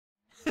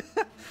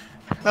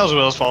That was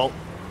Will's fault.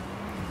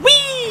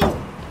 Whee!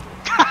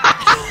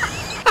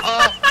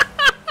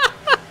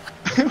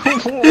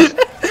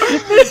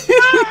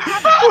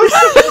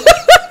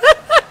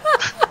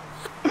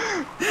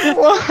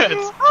 What?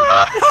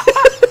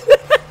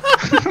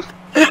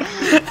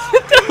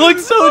 That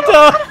looks so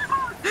dumb.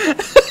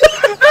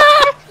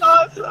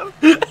 Awesome.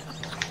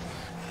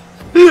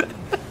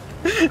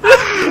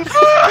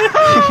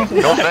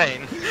 No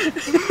pain.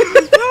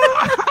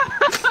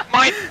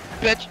 Mine,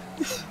 bitch.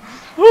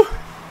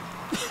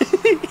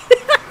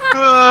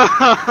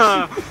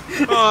 Oh,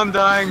 I'm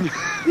dying.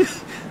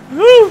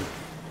 Woo!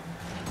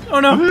 Oh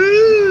no!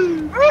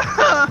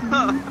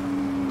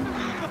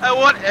 I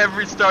want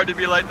every star to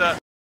be like that.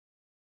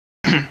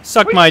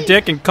 Suck my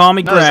dick and call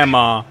me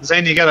grandma.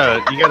 Zane, you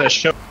gotta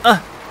show.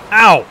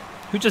 Ow!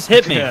 Who just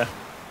hit me? Yeah,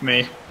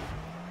 me.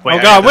 Wait,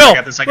 Oh god, Will!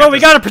 Will, we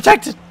got gotta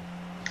protect it!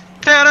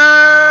 Tanner!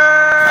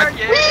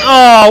 Yeah.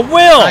 Oh,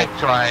 Will! I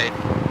tried.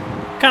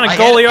 What kind of I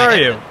goalie hit it, I are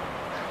hit you? it.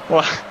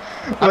 What?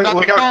 I'm not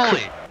the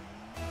goalie.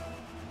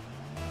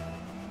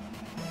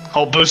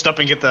 Hold boost up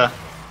and get the.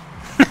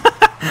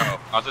 Oh,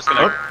 I was just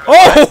gonna.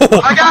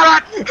 Oh! I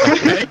got it!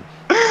 Okay.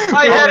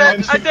 I hit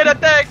it! I did a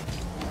thing!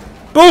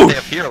 Boo! Stay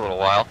up here a little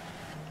while.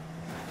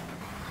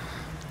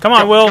 Come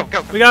on, Go, Will.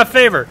 go, go. We got a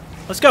favor.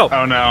 Let's go.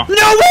 Oh no. No, Will!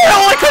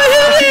 I could've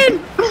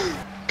hit it in!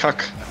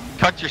 Cuck.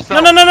 Cut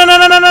yourself. No, no, no, no,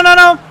 no, no, no, no,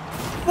 no!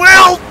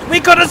 Will! We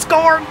could've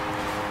scored!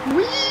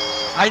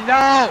 I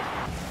know.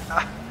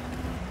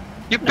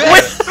 You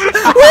bitch.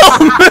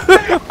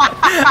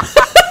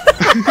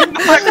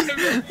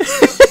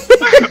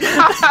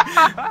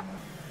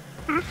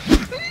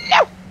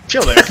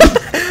 Chill there.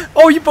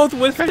 Oh, you both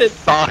whiffed it.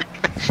 Suck.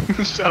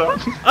 Shut up.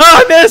 Oh,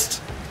 I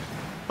missed!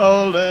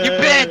 Hold it. You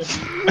bitch.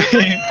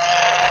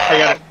 I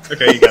got it.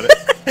 Okay, you got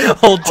it.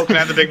 Hold. Oh, can I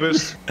have the big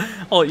boost?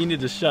 Oh, you need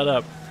to shut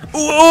up. Ooh!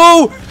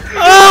 Ooh.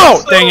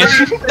 Oh! Dang it.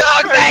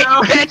 No, thank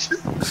you,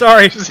 bitch.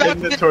 Sorry. Just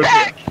hitting it towards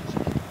back.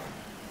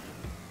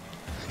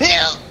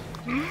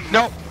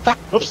 No, fuck.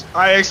 you. Oops,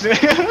 I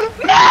accidentally.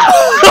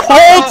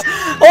 Holt!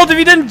 Holt, if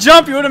you didn't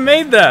jump, you would have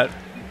made that.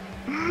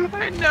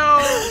 I know!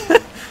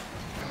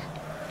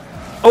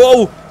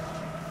 Oh, oh!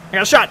 I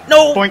got a shot.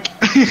 No! Boink.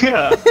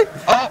 Yeah.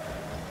 Oh.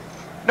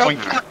 No, Boink.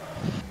 fuck.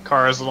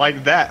 Cars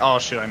like that. Oh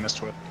shit, I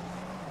missed with.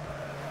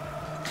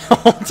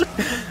 Holt,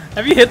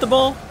 have you hit the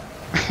ball?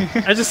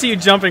 I just see you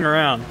jumping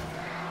around.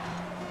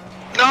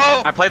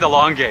 No. I play the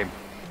long game.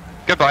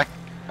 Goodbye.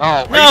 Oh,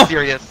 are No. you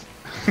serious?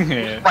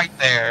 Yeah. Right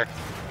there.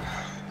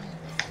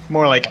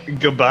 More like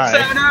goodbye. Oh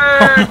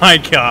Tanner! my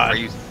Are god.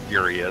 you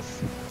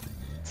serious?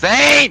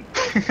 Zane!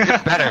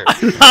 Get better.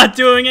 I'm not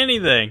doing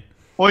anything.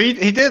 Well,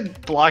 he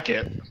did block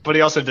it, but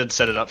he also did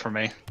set it up for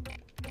me.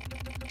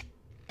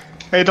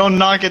 Hey, don't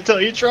knock it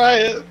till you try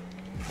it.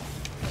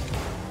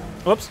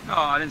 Whoops. Oh,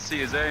 I didn't see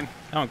you, Zane.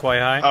 That went quite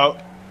high. Oh.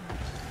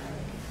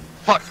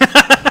 Fuck.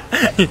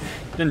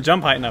 Didn't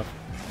jump high enough.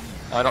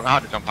 I don't know how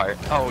to jump higher.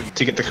 Oh, you.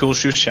 To get the cool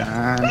shoe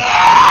shine.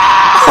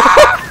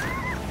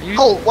 you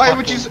Oh, why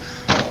would fucking-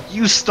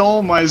 you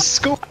stole my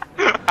score?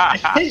 I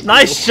hate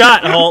Nice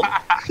shot, Holt.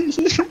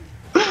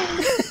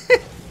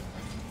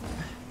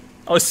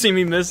 Oh, see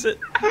me miss it?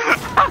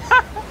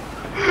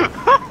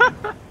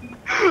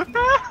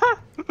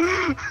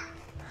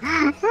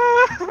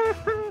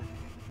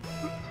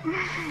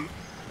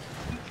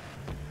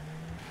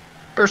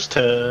 First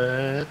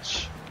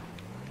touch.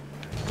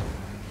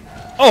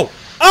 Oh!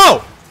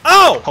 Oh!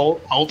 Oh!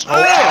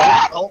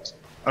 Hold.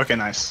 Okay,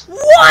 nice.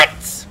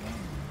 What?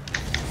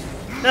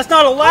 That's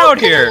not allowed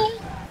here.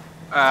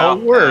 Oh,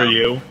 where are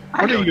you?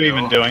 What are you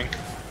even doing?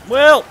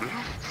 Well,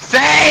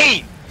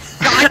 Zane!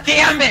 God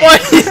damn it! why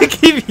do you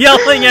keep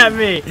yelling at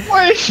me?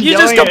 Why are You just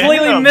yelling at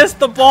completely him? missed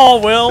the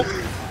ball, Will.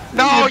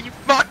 No, you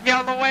fucked me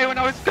on the way when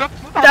I was gonna.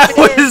 That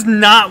was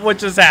not what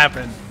just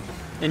happened.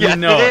 And Yes,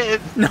 you know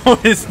it is. No,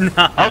 it's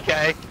not.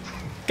 Okay.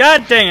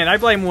 God dang it, I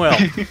blame Will. I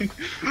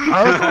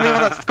was the only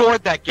one that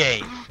scored that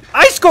game.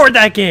 I scored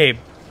that game.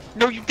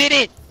 No, you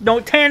didn't. No,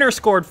 Tanner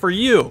scored for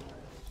you.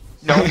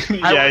 No, Yeah,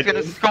 I I was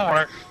gonna did.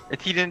 score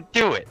if he didn't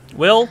do it.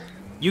 Will,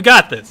 you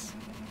got this.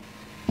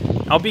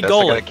 I'll be That's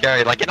not gonna goalie.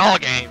 carry like in all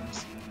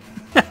games.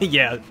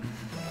 Yeah,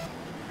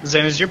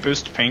 Zane, is your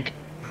boost pink?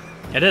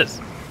 it is.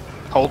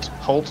 Hold.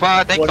 Well,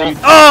 thanks, What are you-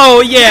 Holt.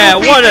 Oh yeah,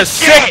 You what a piece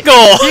of sick shit!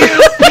 goal!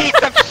 You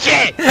piece of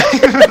shit!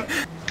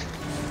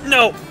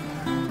 No.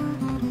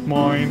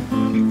 Mine.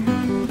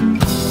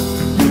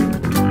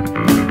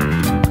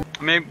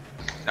 Maybe.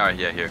 Alright,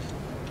 yeah, here.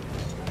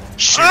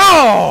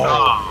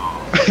 Oh!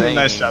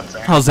 Nice shot,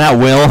 Zane. How's that,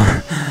 Will?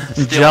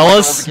 Steal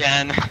Jealous? goals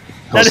again.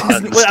 That How's is,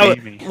 that,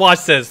 Stevie?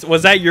 watch this.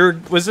 Was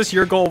this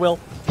your goal, Will?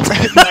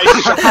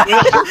 Nice shot,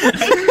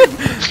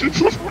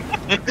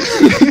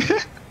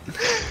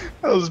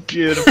 That was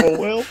beautiful,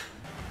 Will.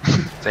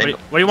 Zane,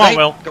 What do you want, Zane,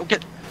 Will?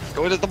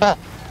 Go to the ball.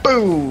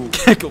 Boom.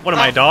 What am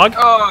I, a dog?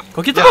 Oh,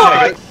 Go get the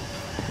Yeah, dog!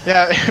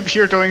 yeah, if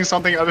you're doing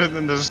something other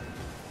than this.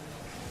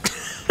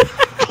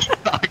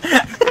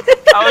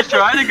 I was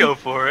trying to go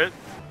for it.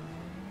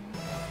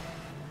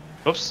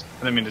 Oops,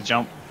 I didn't mean to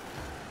jump.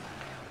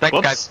 Thanks,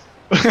 Whoops. guys.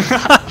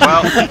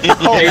 Well,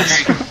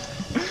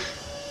 Oh.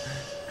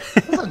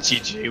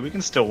 GG. We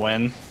can still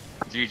win.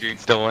 GG.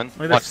 Still one.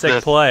 Look at that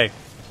sick play.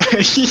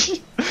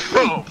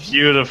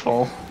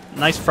 Beautiful.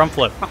 Nice front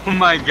flip. Oh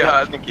my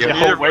god. Thank you. Yeah,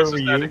 Neither of where us were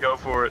had you? to go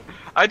for it.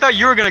 I thought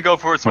you were gonna go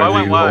for it, so Where I were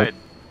went you, wide.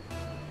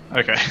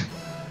 Okay.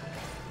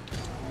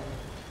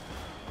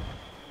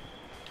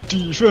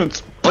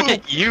 Defense. Look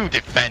at you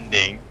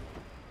defending.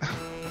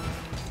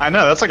 I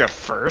know, that's like a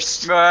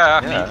first.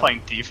 Ah. Yeah. Me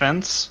playing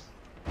defense.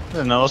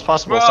 Didn't know it was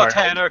possible. Well, Sorry.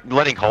 Tanner.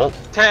 Letting Holt.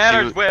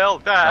 Tanner's do- will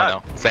die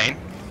Oh no. Sane.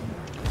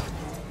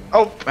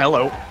 Oh,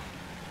 hello.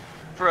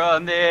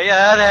 from the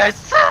other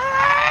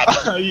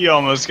side. You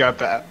almost got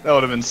that. That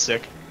would have been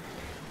sick.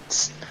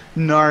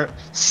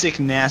 Sick,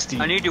 nasty.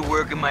 I need to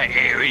work in my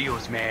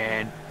aerials,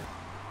 man.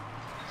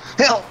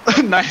 Hell,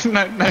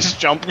 nice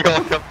jump. You're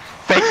welcome.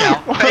 Fake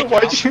out. Fake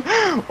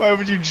out. Why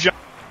would you jump?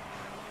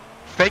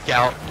 Fake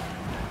out.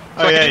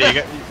 Oh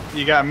yeah,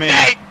 you got me.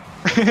 Hey!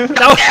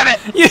 No, damn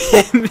it! You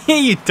hit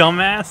me, you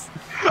dumbass.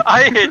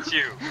 I hit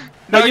you.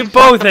 No, No, you you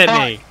both fucked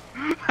hit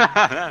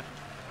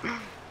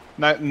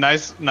the me.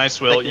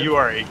 Nice, Will. Thank you. You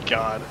are a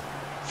god.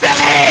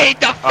 Say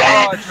Oh,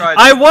 I defend.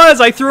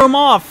 tried. I threw him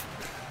off.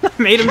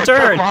 Made him Come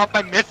turn. off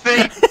by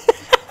missing.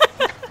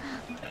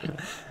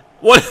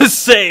 What a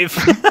save.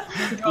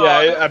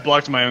 Yeah, I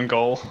blocked my own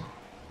goal.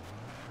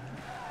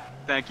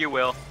 Thank you,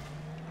 Will.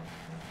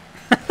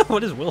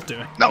 What is Will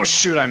doing? No,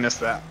 shoot, I missed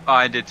that. Oh,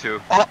 I did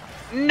too. Oh,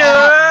 No!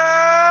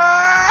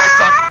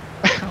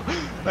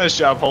 Nice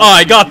job, Holt. Oh,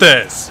 I got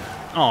this.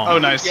 Oh,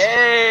 nice.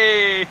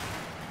 Yay!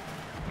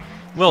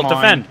 Will, Come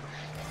on. defend.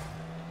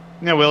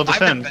 Yeah, Will, I'm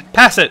defend. defending.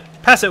 Pass it.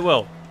 Pass it,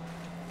 Will.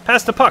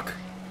 Pass the puck.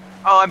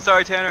 Oh, I'm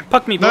sorry, Tanner.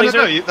 Puck me, No,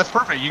 Blazer. that's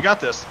perfect. You got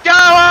this. Go!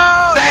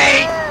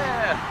 Say!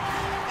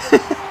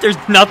 Yeah! There's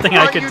nothing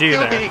I What could are do you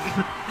there. doing?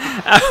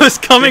 I was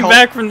coming Holt.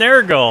 back from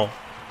their goal.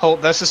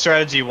 Holt, that's the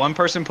strategy. One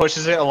person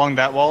pushes it along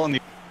that wall, and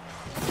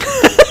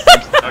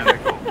Okay,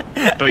 cool.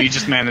 but you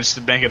just managed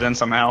to bank it in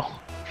somehow.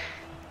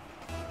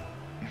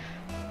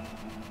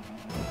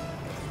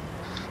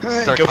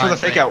 Start Go for the climbing.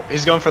 fake out.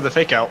 He's going for the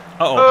fake out.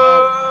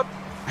 Uh-oh.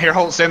 Here,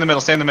 Holt, stay in the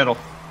middle. Stay in the middle.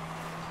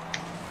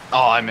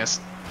 Oh, I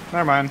missed.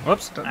 Never mind.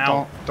 Whoops. Don't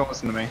Ow. don't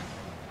listen to me.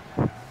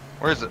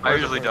 Where is it? I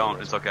usually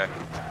don't. It's okay.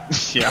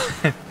 Yeah.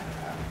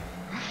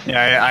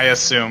 Yeah, I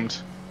assumed.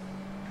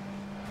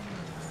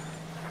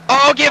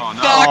 Oh, get Oh,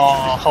 no. fucked!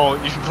 Oh,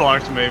 Holt, you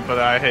blocked me, but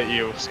I hit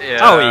you. Yeah.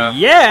 Oh,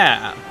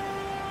 yeah.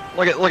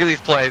 Look at these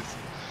plays.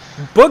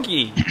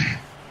 Boogie.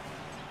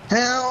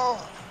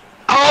 Hell.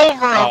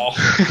 Over him. Oh.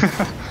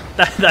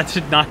 That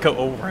did not go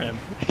over him.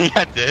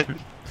 Yeah, it did.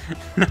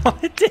 No,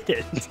 it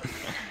didn't.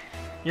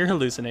 You're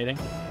hallucinating.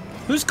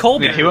 Who's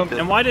Colby? Yeah, he went-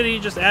 And why did he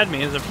just add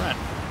me as a friend?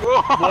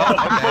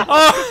 Okay.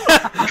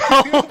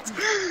 Oh!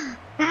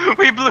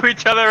 We blew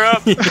each other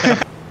up.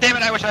 Damn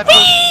it! I wish I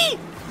had.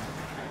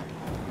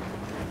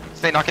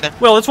 Stay knocking in.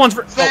 Well, this one's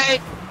for.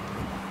 Stay.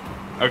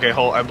 Okay,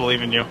 Holt, I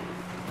believe in you.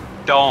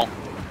 Don't.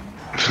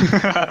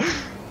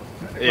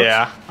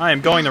 Yeah. I am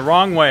going the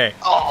wrong way.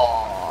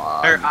 Oh.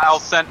 Here, I'll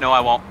send. No,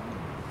 I won't.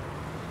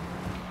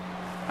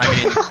 I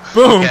mean,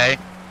 Boom. okay.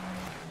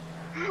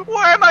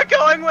 Where am I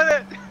going with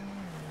it?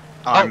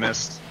 Oh, I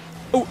missed.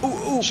 Ooh,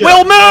 ooh, ooh. Shit.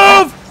 Will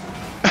move!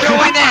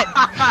 Doing it.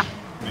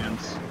 Man.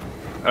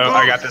 Oh,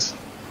 I got this.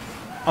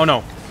 Oh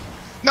no.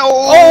 No.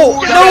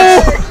 Oh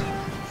no!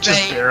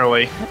 Just Stay.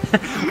 barely.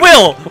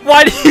 Will,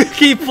 why do you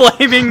keep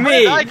blaming me?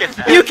 did I get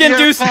that? You can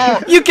It's your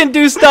fault. you can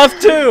do stuff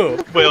too.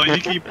 Will, you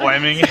keep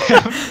blaming him.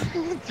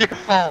 It's your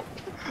fault.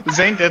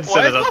 Zane did Why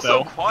set is it up it so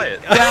though. quiet?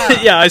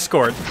 Yeah, I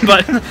scored,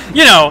 but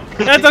you know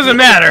that doesn't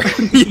matter.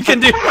 You can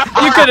do.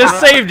 You could have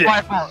saved it.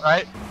 My fault,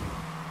 right?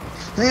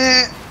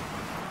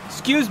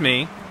 Excuse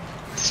me.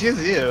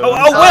 Excuse you.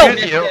 Oh, Will.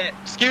 Excuse you.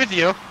 Excuse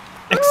you.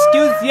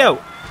 Excuse you.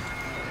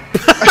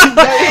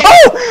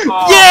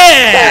 Oh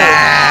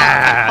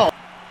yeah!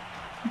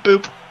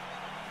 Boop.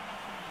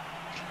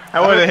 I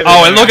would have hit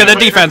Oh, it. and look at the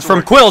defense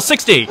from Quill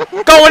 60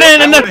 going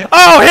in and then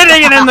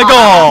hitting it in the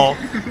goal.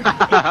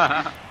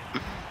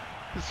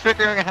 Just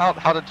figuring out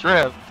how to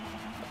drift.